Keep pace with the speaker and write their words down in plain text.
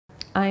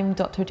I'm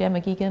Dr.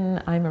 Jemma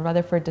Geoghegan. I'm a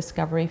Rutherford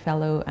Discovery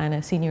Fellow and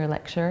a senior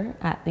lecturer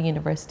at the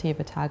University of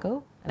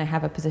Otago, and I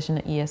have a position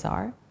at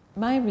ESR.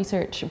 My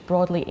research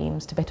broadly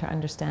aims to better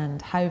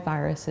understand how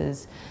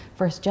viruses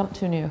first jump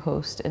to a new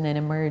host and then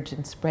emerge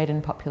and spread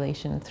in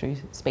population through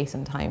space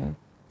and time.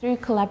 Through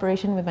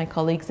collaboration with my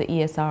colleagues at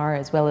ESR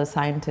as well as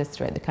scientists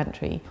throughout the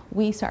country,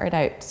 we started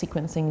out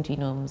sequencing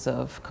genomes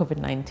of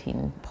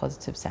COVID-19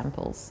 positive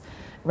samples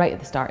right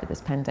at the start of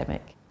this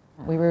pandemic.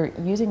 We were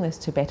using this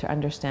to better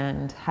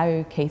understand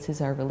how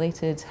cases are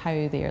related,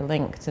 how they are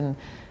linked, and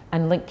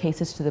link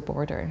cases to the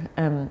border,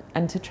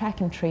 and to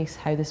track and trace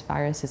how this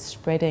virus is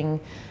spreading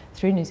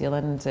through New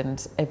Zealand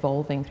and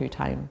evolving through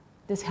time.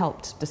 This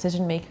helped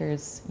decision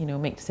makers,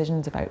 make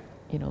decisions about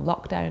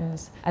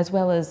lockdowns, as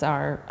well as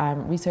our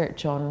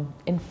research on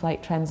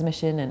in-flight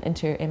transmission and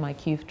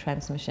inter-MIQ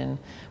transmission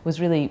was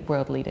really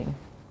world-leading.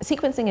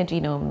 Sequencing a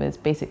genome is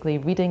basically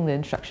reading the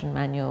instruction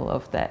manual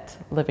of that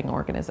living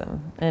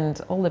organism,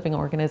 and all living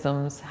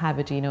organisms have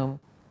a genome.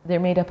 They're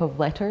made up of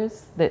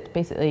letters that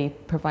basically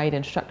provide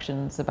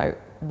instructions about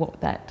what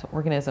that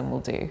organism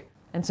will do.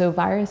 And so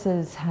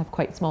viruses have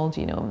quite small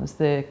genomes.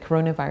 The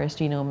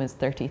coronavirus genome is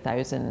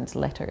 30,000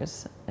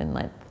 letters in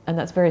length, and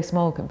that's very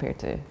small compared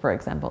to, for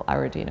example,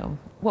 our genome.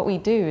 What we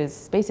do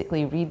is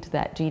basically read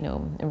that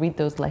genome and read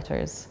those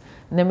letters,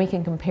 and then we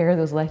can compare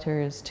those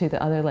letters to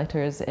the other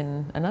letters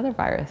in another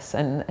virus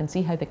and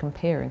see how they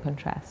compare and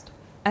contrast.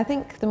 I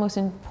think the most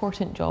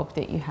important job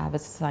that you have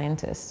as a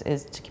scientist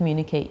is to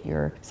communicate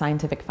your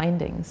scientific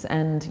findings,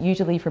 and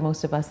usually for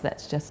most of us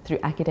that's just through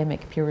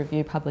academic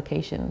peer-reviewed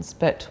publications.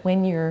 But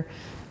when your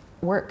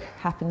work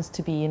happens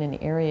to be in an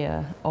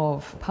area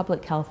of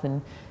public health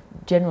and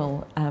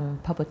general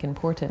public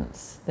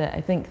importance, that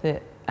I think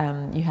that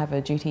you have a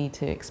duty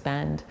to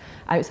expand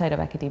outside of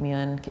academia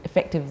and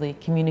effectively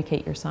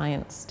communicate your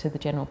science to the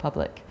general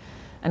public.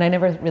 And I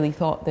never really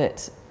thought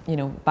that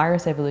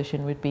virus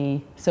evolution would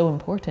be so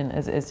important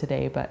as it is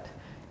today, but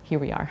here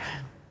we are.